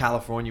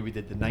California, we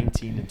did the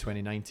 19 in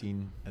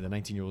 2019, and the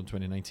 19-year-old in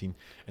 2019.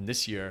 And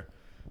this year,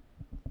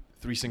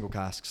 3 single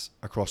casks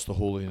across the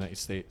whole of the United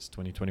States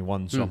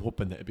 2021. So I'm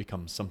hoping that it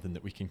becomes something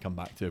that we can come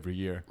back to every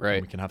year. Right.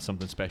 And we can have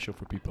something special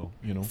for people,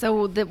 you know.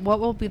 So what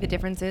will be the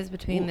differences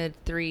between the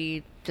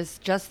three?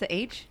 Just the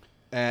age?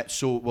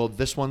 Well,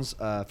 this one's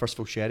first of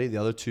all sherry. The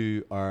other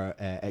 2 are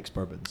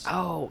ex-bourbons.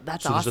 Oh,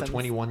 that's So awesome. there's a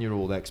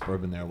 21-year-old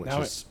ex-bourbon there, which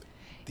Now is...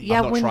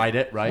 Yeah, I've not tried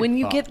it, right? When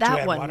you but- get Do you that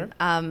add one, water?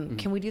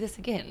 can we do this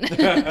again?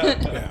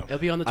 Yeah. It'll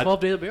be on the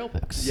 12-day barrel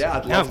picks. Yeah,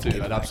 I'd love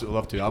to. I'd absolutely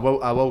love to.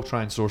 I will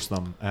try and source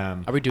them.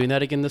 Are we doing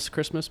that again this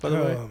Christmas, by the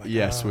way? Oh my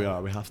Yes, God. we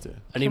are. We have to.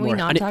 I need Can we more.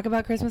 not talk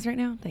about Christmas right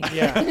now? Thank you.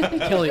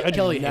 Yeah. Kelly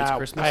hates No,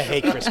 Christmas. I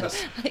hate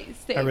Christmas.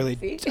 Same, I really,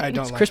 see? I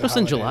don't It's like Christmas the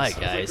in July,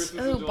 holidays.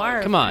 guys. Oh,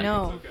 barf. Come on.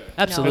 No.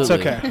 Absolutely.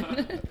 It's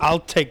okay. I'll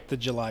take the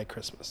July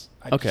Christmas.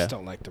 I Okay. just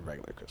don't like the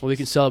regular Christmas. Well, we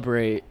can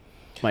celebrate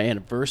my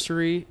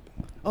anniversary.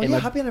 Oh, And yeah,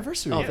 my- happy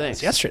anniversary. Oh, thanks.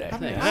 It's yesterday.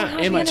 Thanks. Yeah.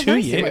 And my Happy 2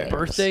 anniversary. years. my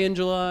birthday in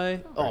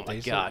July. Oh my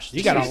Birthdays. gosh.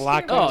 You got a Cheers.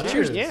 lot Oh, going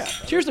cheers. on. Yeah.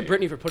 Cheers to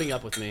Brittany for putting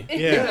up with me.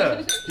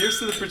 Yeah. Here's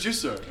to the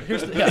producer.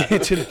 Here's the, yeah.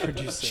 To the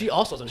producer. She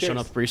also hasn't shown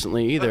up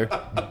recently either.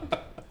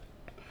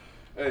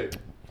 Hey.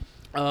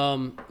 No,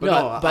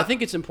 no, but I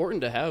think it's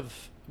important to have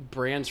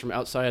brands from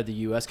outside of the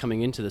U.S.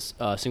 coming into this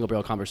single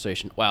barrel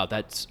conversation. Wow,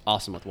 that's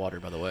awesome with water,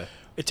 by the way.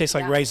 It tastes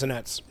like Yeah.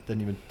 Raisinets.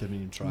 Didn't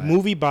even try it.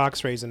 Movie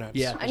box Raisinets.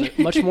 Yeah, there's like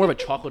much more of a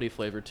chocolatey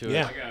flavor to it.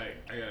 Yeah. I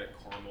got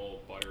a caramel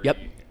buttery. Yep.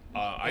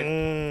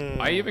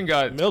 I even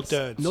got Milk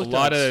duds. a Milk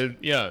lot duds.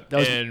 of That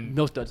was and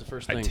Milk Duds, the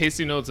first thing.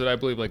 tasty notes that I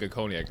believe like a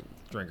cognac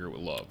drinker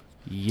would love.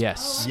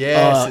 Yes.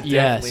 Yes, it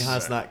yes. definitely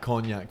has that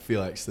cognac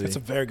feel, actually. That's a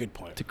very good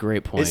point. It's a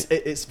great point.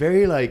 It's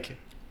very like...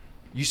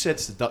 You said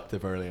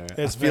seductive earlier.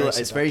 It's I feel very like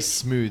it's very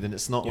seductive. smooth, and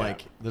it's not Yeah.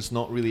 like there's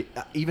not really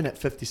even at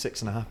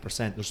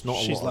 56.5%. There's not a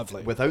She's lot lovely.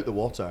 of, without the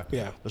water.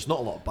 Yeah. There's not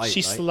a lot of bite. She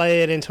right?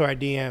 slid into our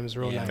DMs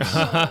real Yeah. nice.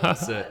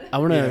 That's it. I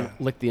want to Yeah.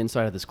 lick the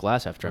inside of this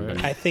glass after I'm done.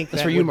 I think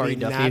That's that for you, would Marty be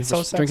Duffy. not so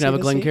Just drinking out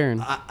of a sexy to see.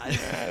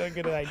 Glencairn. A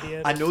good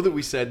idea. I know that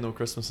we said no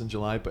Christmas in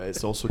July, but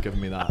it's also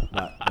given me that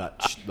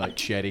like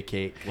cherry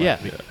cake. Like Yeah.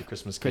 the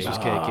Christmas cake. Christmas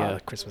cake, yeah.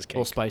 Christmas A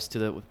little cake. spice to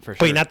the for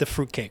sure. Wait, not the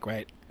fruit cake,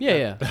 right? Yeah,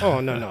 yeah.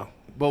 Oh no.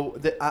 Well,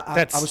 I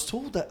That's- was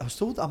told that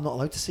I'm not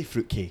allowed to say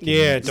fruitcake.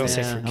 Yeah, don't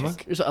say Yeah.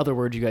 fruitcake. There's other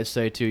words you guys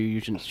say too. You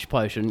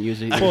probably shouldn't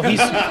use it. Well,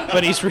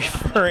 he's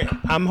referring.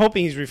 I'm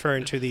hoping he's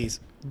referring to these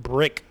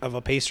brick of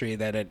a pastry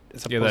that it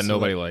is supposed that to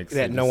nobody look- likes.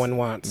 that They no just- one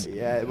wants.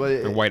 Yeah,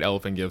 well, The white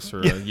elephant gifts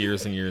for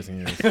years and years and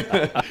years.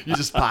 you're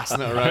just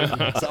passing it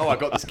around. So, I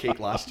got this cake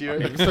last year.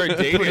 You can start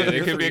dating it.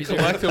 It could be a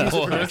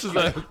collectible. This is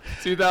a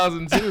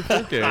 2002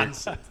 fruitcake.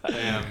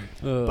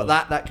 But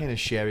that kind of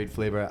sherried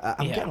flavor,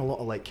 I'm Yeah. getting a lot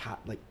of like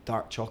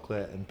dark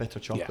chocolate and bitter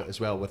chocolate Yeah. as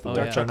well with the Oh,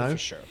 water yeah. Chocolate now. for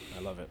sure.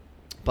 I love it.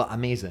 But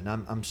amazing,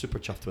 I'm super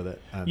chuffed with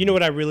it. You know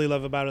what I really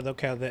love about it, though,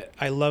 Cal? That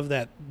I love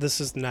that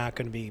this is not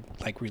going to be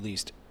like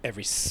released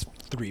every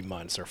 3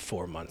 months or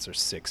 4 months or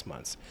 6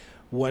 months.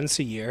 Once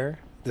a year,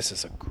 this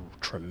is a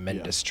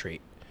tremendous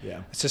treat.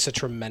 Yeah. It's just a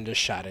tremendous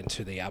shot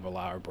into the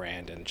Aberlour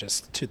brand and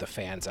just to the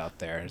fans out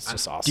there. It's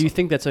just awesome. Do you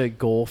think that's a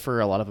goal for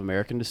a lot of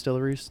American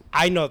distilleries?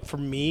 I know for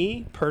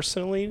me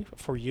personally,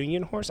 for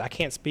Union Horse, I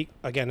can't speak.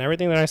 Again,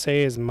 everything that I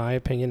say is my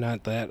opinion,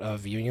 not that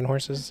of Union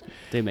Horses.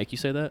 They make you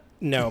say that?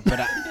 No, but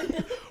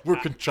We're I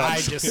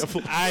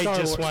contractually.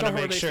 just want to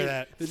make sure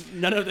that.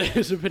 none of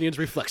his opinions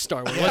reflect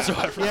Star Wars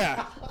whatsoever.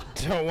 Yeah,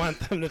 don't want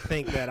them to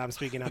think that I'm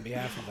speaking on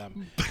behalf of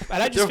them.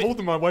 And I just They're feel,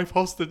 holding my wife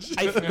hostage.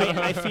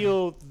 I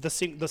feel the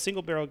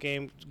single barrel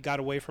game got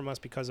away from us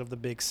because of the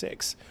big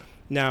six.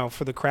 Now,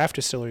 for the craft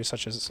distilleries,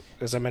 such as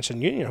I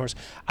mentioned, Union Horse,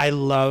 I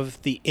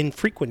love the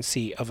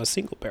infrequency of a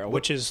single barrel,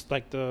 which is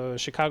like the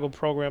Chicago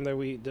program that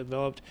we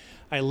developed.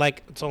 I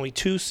like it's only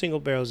 2 single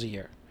barrels a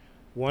year,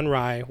 1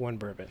 rye, 1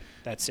 bourbon.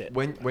 That's it.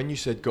 When you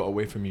said got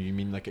away from you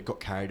mean like it got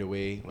carried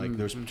away? Like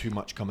there's too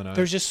much coming out?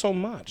 There's just so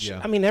much.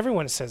 Yeah. I mean,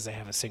 everyone says they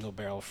have a single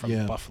barrel from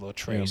Yeah. Buffalo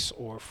Trace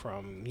or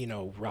from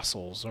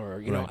Russell's or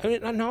Right. I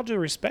mean, and all due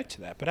respect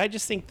to that, but I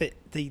just think that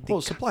the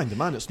well, supply and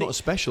demand. It's not as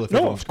special if no,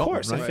 everyone's of got one,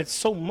 course. right? If it's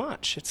so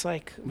much, it's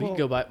like We could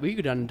go buy. We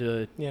could go down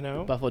to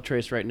Buffalo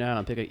Trace right now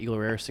and pick a Eagle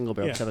Rare single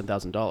barrel Yeah. for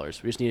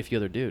 $7,000. We just need a few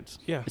other dudes.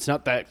 Yeah. It's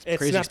not that It's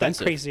crazy not expensive.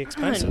 that crazy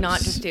expensive.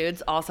 Not just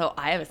dudes. Also,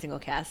 I have a single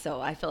cast,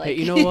 so I feel like Hey,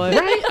 you know what?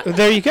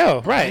 There you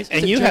go. Right,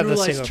 and you have the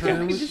Generalized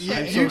single. terms.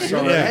 I'm so You're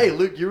sorry. like, Yeah. hey,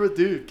 look, you're a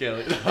dude,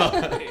 Kelly.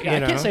 Yeah, I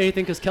know? can't say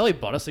anything because Kelly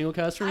bought a single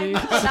cast for me.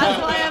 that's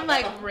why I'm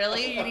like,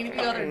 really? You need to be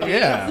other dudes?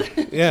 Yeah,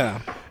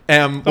 yeah.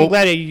 well, I'm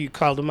glad you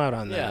called him out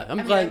on Yeah, that.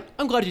 I'm glad.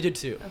 I'm glad you did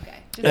too.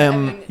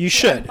 Okay. You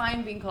should. I'm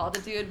fine being called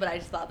a dude, but I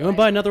just thought. You want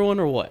to buy another one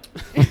or what?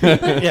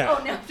 Yeah.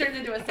 Oh, now it turned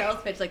into a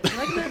sales pitch. Like, do you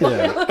like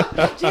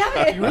that? Do you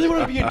have it? You really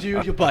want to be a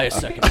dude? You'll buy a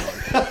second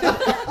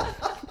one.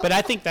 But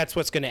I think that's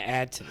what's going to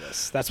add to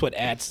this. That's what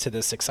adds to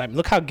this excitement.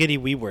 Look how giddy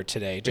we were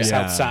today, just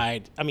Yeah.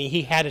 outside. I mean,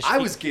 he had his. I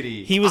was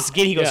giddy. He was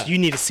giddy. He goes, Yeah. "You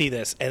need to see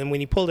this." And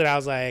when he pulled it, I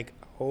was like,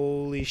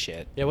 holy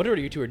shit. Yeah, whatever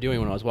you two were doing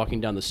when I was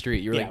walking down the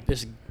street, you were Yeah. like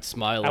just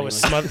smiling. I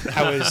was like,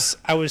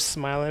 I was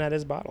smiling at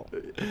his bottle.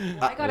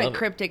 I got a love it.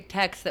 cryptic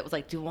text that was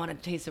like, "Do you want to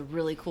taste a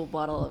really cool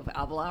bottle of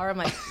Abelauer?" I'm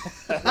like,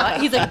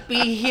 "What?" He's like,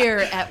 "Be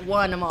here at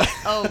 1." I'm like,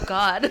 "Oh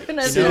God!" And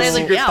I was Say the like,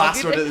 secret "Yeah."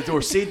 password at the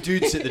door. Say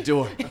dudes at the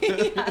door.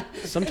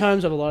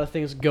 Sometimes I have a lot of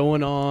things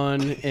going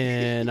on,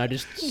 and I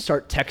just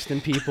start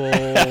texting people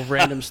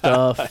random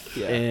stuff,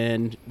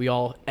 and we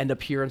all end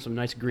up here on some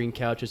nice green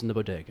couches in the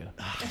bodega,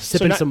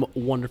 sipping not- some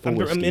wonderful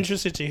whiskey. I'm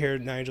interested to hear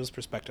Nigel's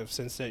perspective,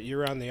 since that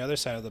you're on the other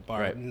side of the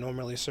bar, Right.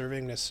 normally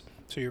serving this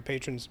to your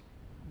patrons.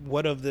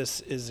 What of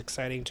this is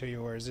exciting to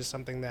you, or is this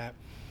something that,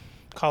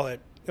 call it?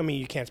 I mean,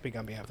 you can't speak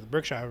on behalf of the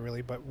Berkshire,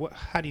 really, but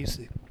how do you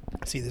see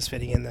this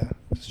fitting in the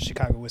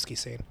Chicago whiskey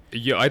scene?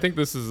 Yeah, I think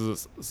this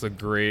is a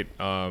great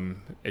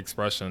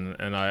expression,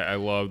 and I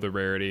love the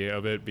rarity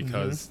of it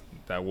because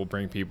that will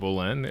bring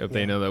people in if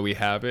they know that we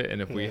have it,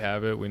 and if we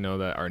have it, we know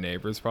that our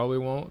neighbors probably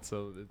won't.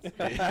 So it's,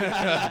 they'll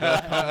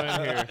come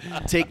in here.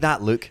 Take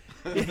that, Luke.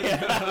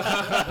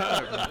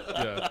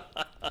 Yeah.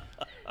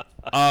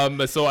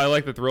 So I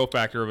like the thrill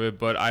factor of it,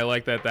 but I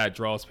like that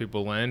draws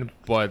people in,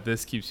 but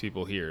this keeps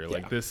people here.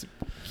 Like this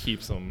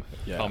keeps them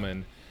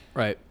coming.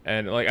 Right.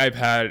 And like I've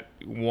had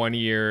 1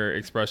 year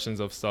expressions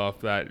of stuff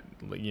that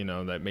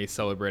that may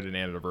celebrate an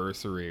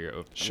anniversary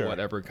of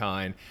whatever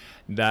kind,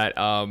 that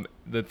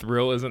the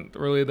thrill isn't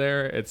really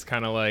there. It's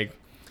kind of like,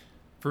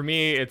 for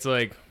me, it's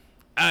like,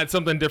 it's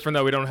something different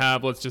that we don't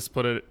have. Let's just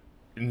put it.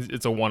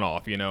 It's a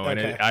one-off, and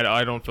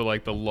I don't feel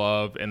like the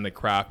love and the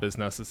craft is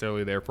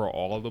necessarily there for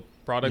all of the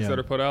products that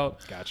are put out.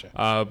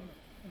 Gotcha.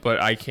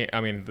 But I can't.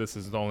 I mean, this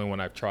is the only one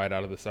I've tried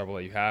out of the several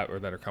that you have or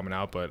that are coming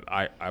out. But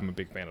I'm a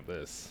big fan of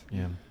this.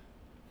 Yeah.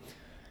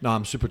 No,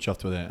 I'm super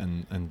chuffed with it,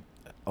 and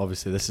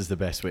obviously this is the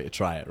best way to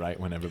try it, right?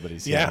 When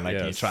everybody's here, like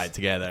you try it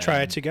together. Try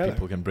it and together.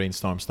 People can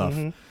brainstorm stuff.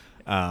 And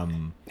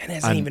it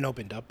hasn't even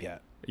opened up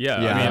yet.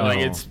 Yeah, Yeah, I mean, I like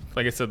know. it's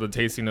like I said, the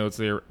tasting notes,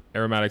 the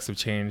aromatics have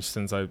changed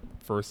since I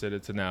first did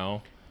it to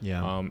now.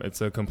 Yeah.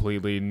 It's a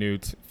completely new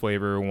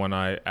flavor. When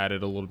I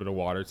added a little bit of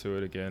water to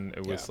it again,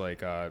 it was like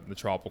the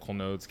tropical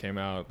notes came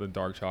out, the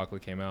dark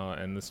chocolate came out,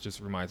 and this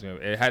just reminds me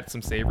of it. Had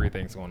some savory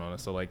things going on.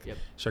 So like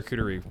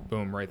charcuterie,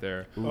 boom, right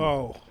there.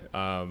 Oh,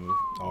 Um,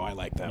 I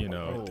like that. You one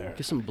know. right there.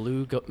 Get some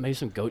maybe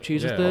some goat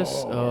cheese with Yeah. this.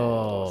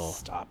 Oh.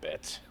 Stop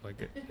it.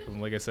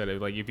 like I said,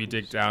 like if you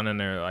dig down in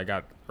there, I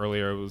got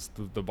earlier it was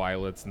the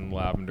violets and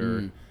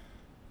lavender,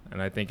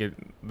 and I think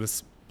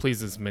this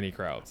pleases many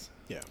crowds.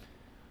 Yeah.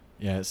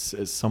 Yeah, it's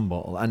some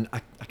bottle, and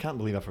I can't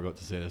believe I forgot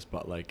to say this,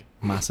 but like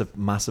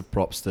massive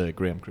props to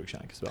Graham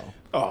Cruikshank as well.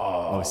 Oh,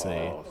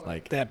 Obviously,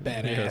 like that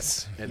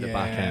badass. at the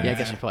back end. Yeah, I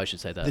guess I probably should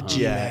say that. The huh?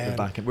 G- Yeah, at G-Man. the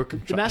back end. We're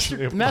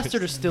The master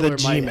distiller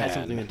The might G-Man. have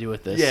something to do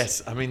with this.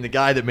 Yes, I mean the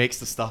guy that makes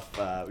the stuff.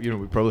 We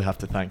probably have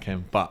to thank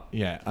him. But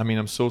yeah, I mean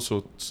I'm so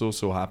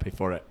happy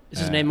for it. Is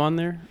his name on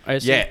there? I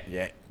assume?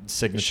 Yeah,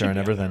 signature and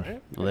everything.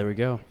 Right? Well, there we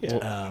go. Yeah.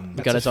 Well, we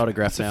That's got his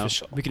autograph that's now.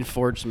 official. We can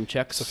forge some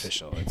checks. It's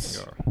official. It's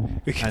Yeah.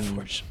 we can And-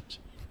 forge.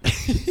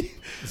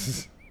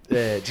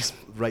 Just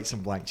write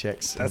some blank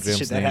checks. in That's the Graham's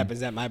shit that name.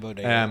 happens at my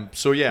bodega.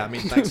 So yeah, I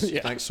mean,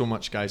 thanks so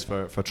much, guys,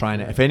 for trying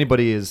it. If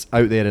anybody is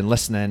out there and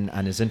listening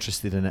and is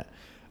interested in it,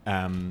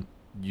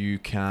 you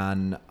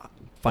can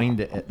find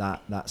it at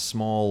that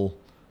small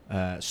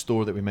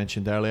store that we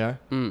mentioned earlier.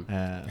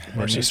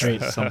 Mercy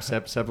Street.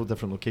 Several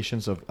different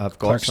locations have got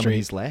Clark some Street. of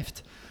these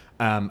left.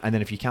 And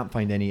then if you can't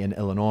find any in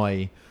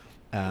Illinois,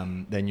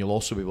 then you'll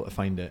also be able to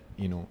find it.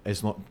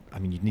 It's not. I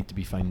mean, you'd need to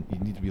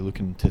be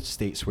looking to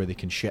states where they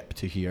can ship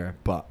to here,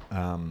 but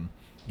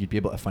you'd be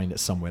able to find it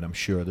somewhere. I'm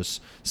sure there's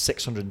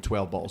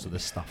 612 bottles of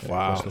this stuff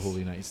Wow. across the whole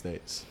United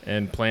States.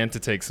 And plan to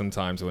take some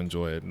time to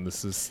enjoy it. And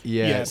this is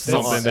It's that's-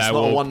 not, that a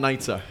will- one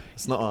nighter.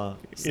 It's not a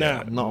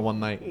one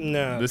night.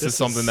 No, this is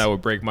something that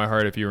would break my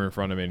heart if you were in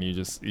front of me and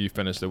you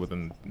finished it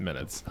within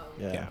minutes.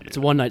 Yeah. It's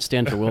a one-night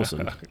stand for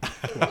Wilson.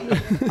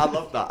 I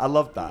love that. I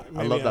love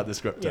that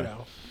descriptor. You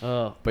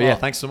know, But yeah,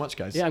 thanks so much,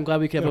 guys. Yeah, I'm glad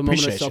we could have I a moment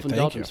of appreciate you. Thank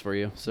self-indulgence you. for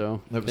you.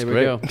 So That was there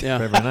great. we go. Yeah.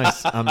 Very, very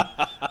nice.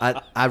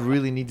 I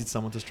really needed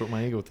someone to stroke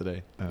my ego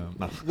today.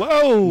 No.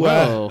 whoa,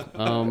 Whoa.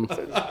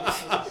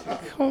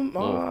 come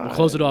on. We'll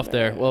close it off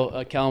there.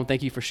 Well, Callum,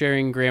 thank you for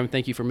sharing. Graham,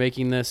 thank you for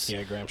making this.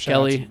 Yeah, Graham. Shout out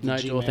Kelly, to the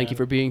Nigel, thank you G-Man.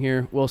 for being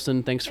here.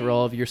 Wilson, thanks for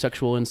all of your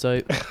sexual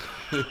insight.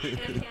 And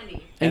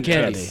candy. And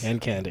candy.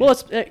 And candy. Well,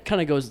 it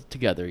kind of goes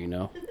together, you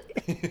know.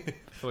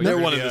 They're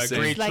one of the same.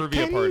 Great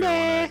trivia partner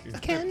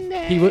on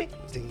it. He would.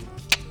 Ding,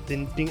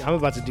 ding, ding. I'm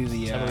about to do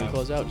the. I'm going to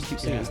close out. Just keep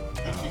singing.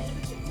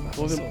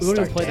 Oh, We gonna won't even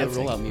start play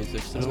dancing. the rollout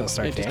music. So I was gonna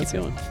start just keep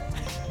dancing. going.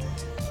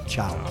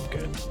 Ciao. I'm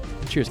good.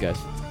 Cheers, guys.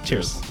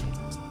 Cheers.